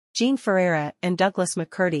Jean Ferreira and Douglas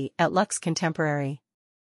McCurdy at Lux Contemporary.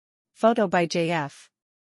 Photo by JF.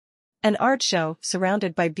 An art show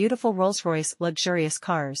surrounded by beautiful Rolls-Royce luxurious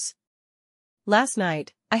cars. Last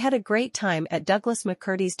night, I had a great time at Douglas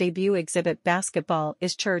McCurdy's debut exhibit Basketball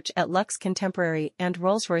is Church at Lux Contemporary and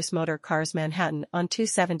Rolls-Royce Motor Cars Manhattan on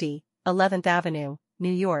 270, 11th Avenue,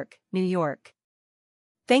 New York, New York.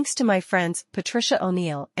 Thanks to my friends Patricia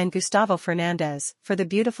O'Neill and Gustavo Fernandez for the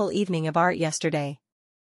beautiful evening of art yesterday.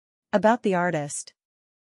 About the artist.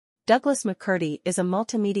 Douglas McCurdy is a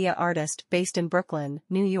multimedia artist based in Brooklyn,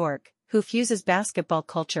 New York, who fuses basketball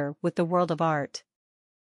culture with the world of art.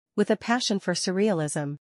 With a passion for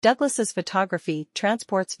surrealism, Douglas's photography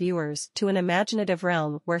transports viewers to an imaginative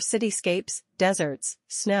realm where cityscapes, deserts,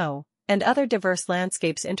 snow, and other diverse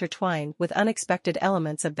landscapes intertwine with unexpected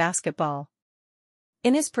elements of basketball.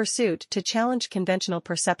 In his pursuit to challenge conventional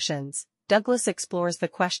perceptions, Douglas explores the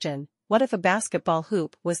question, what if a basketball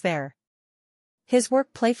hoop was there? His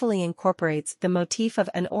work playfully incorporates the motif of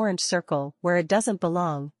an orange circle where it doesn't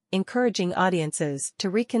belong, encouraging audiences to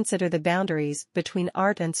reconsider the boundaries between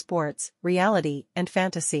art and sports, reality and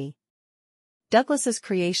fantasy. Douglas's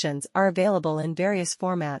creations are available in various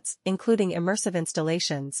formats, including immersive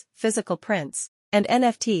installations, physical prints, and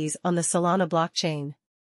NFTs on the Solana blockchain.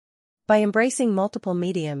 By embracing multiple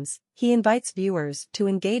mediums, he invites viewers to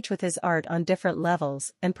engage with his art on different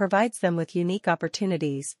levels and provides them with unique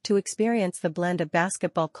opportunities to experience the blend of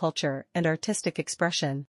basketball culture and artistic expression.